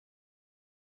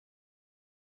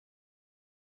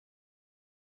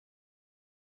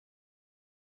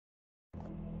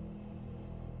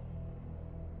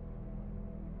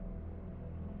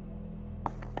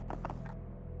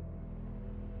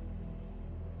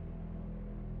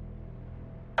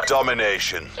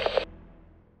Domination.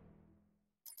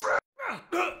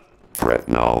 Threat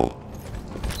null.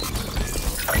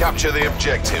 Capture the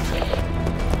objective.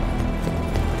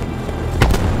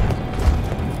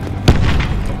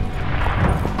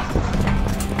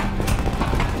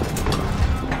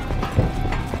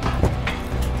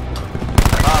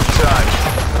 Half time.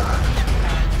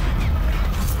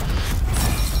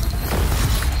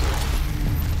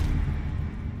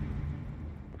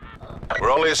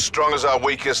 We're only as strong as our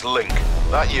weakest link.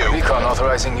 Not you. Recon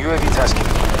authorizing UAV tasking.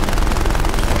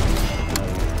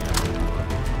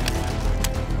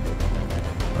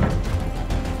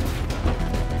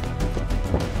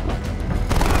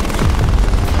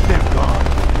 They're gone.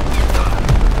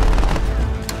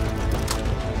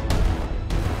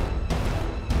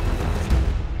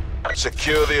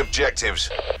 Secure the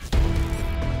objectives.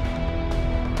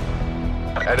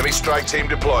 Enemy strike team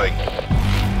deploying.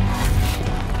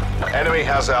 Enemy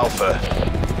has Alpha.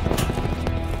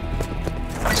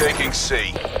 Taking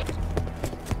C.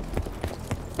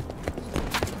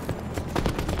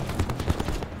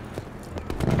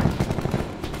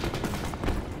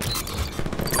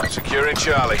 Securing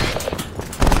Charlie.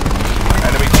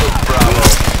 Enemy took Bravo.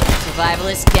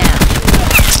 Survivalist down.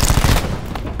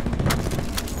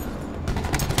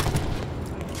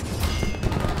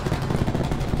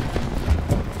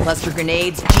 Cluster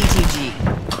grenades, GTG.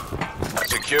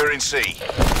 Securing C.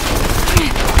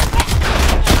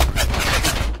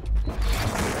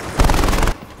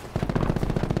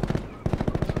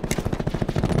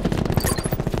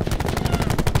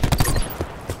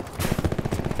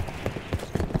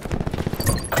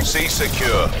 C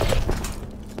secure.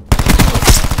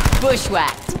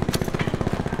 Bushwhacked.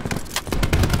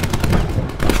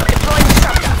 Deploying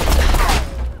Structure.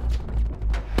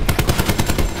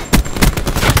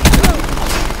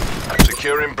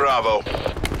 Securing Bravo.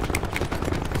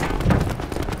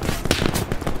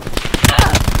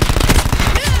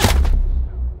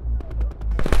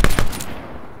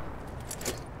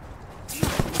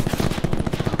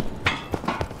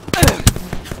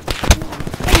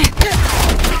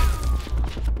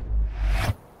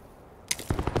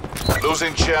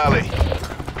 Losing Charlie.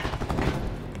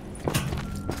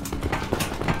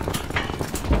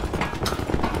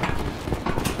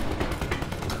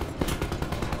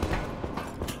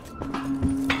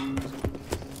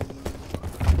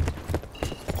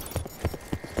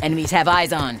 Enemies have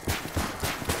eyes on.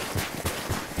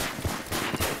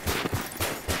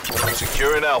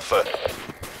 Securing Alpha.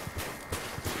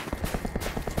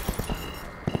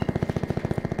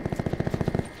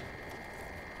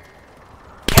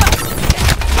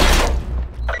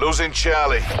 Losing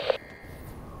Charlie.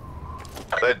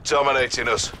 They're dominating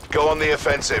us. Go on the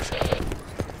offensive.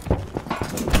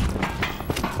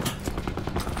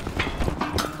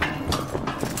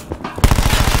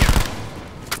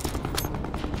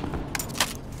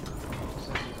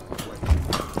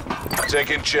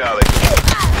 Taking Charlie.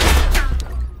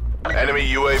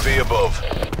 Enemy UAV above.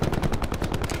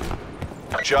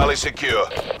 Charlie secure.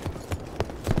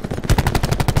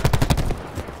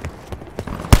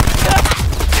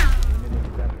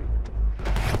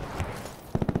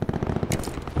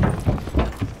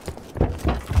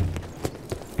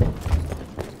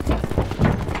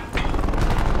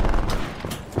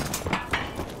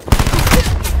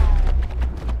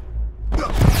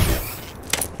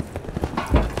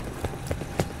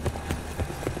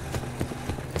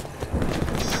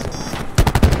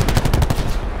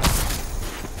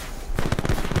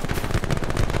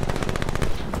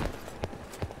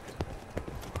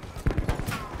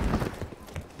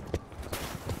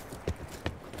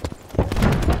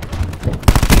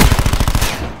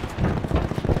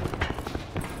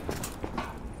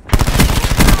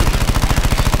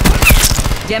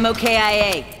 Demo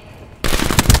KIA.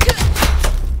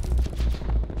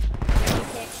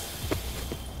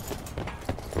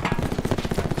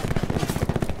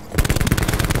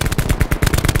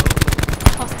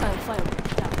 Hostile file.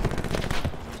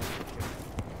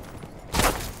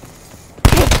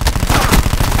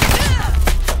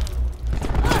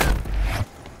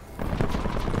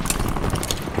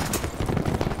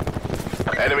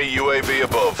 Enemy UAV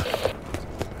above.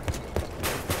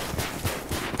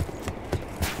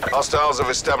 Hostiles have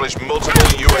established multiple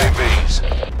UAVs.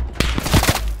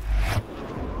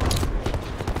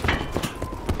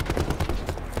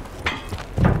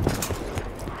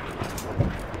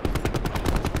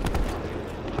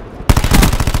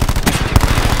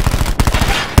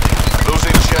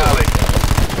 Losing Charlie.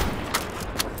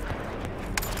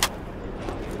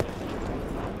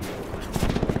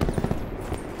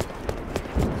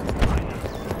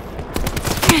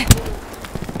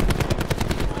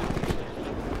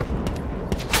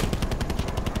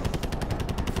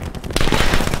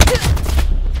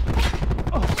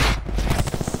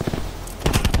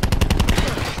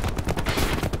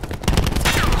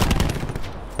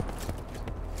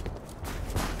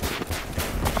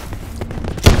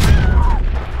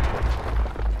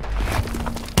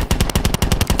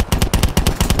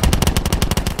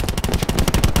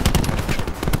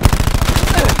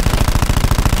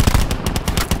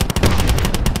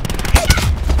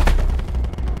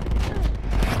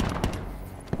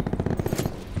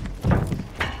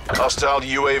 Hostile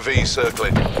UAV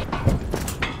circling.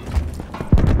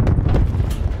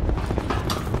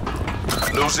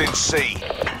 Losing C.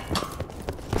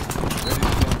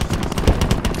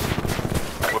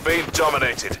 We're being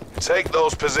dominated. Take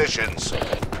those positions.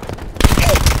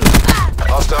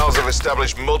 Hostiles have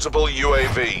established multiple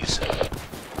UAVs.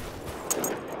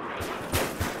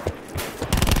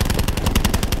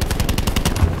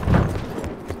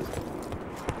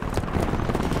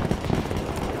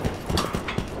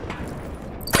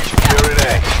 Securing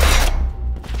A.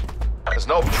 There's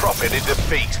no profit in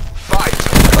defeat. Fight!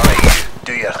 Fight!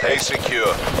 Do your A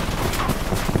secure.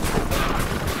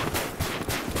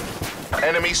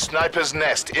 Enemy sniper's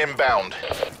nest inbound.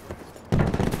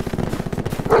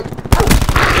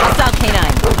 Hostile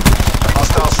canine.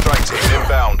 Hostile strike team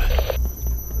inbound.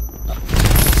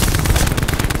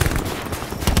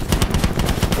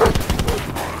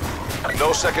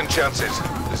 No second chances.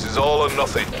 This is all or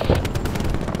nothing.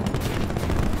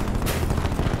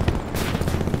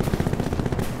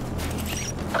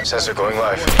 Sensor going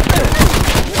live.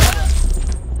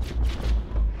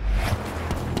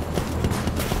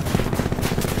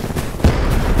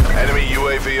 Enemy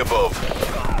UAV above.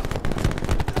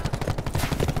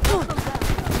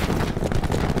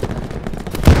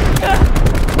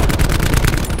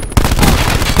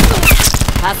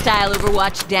 Hostile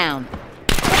Overwatch down.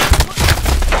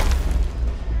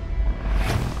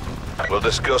 We'll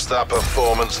discuss that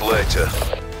performance later.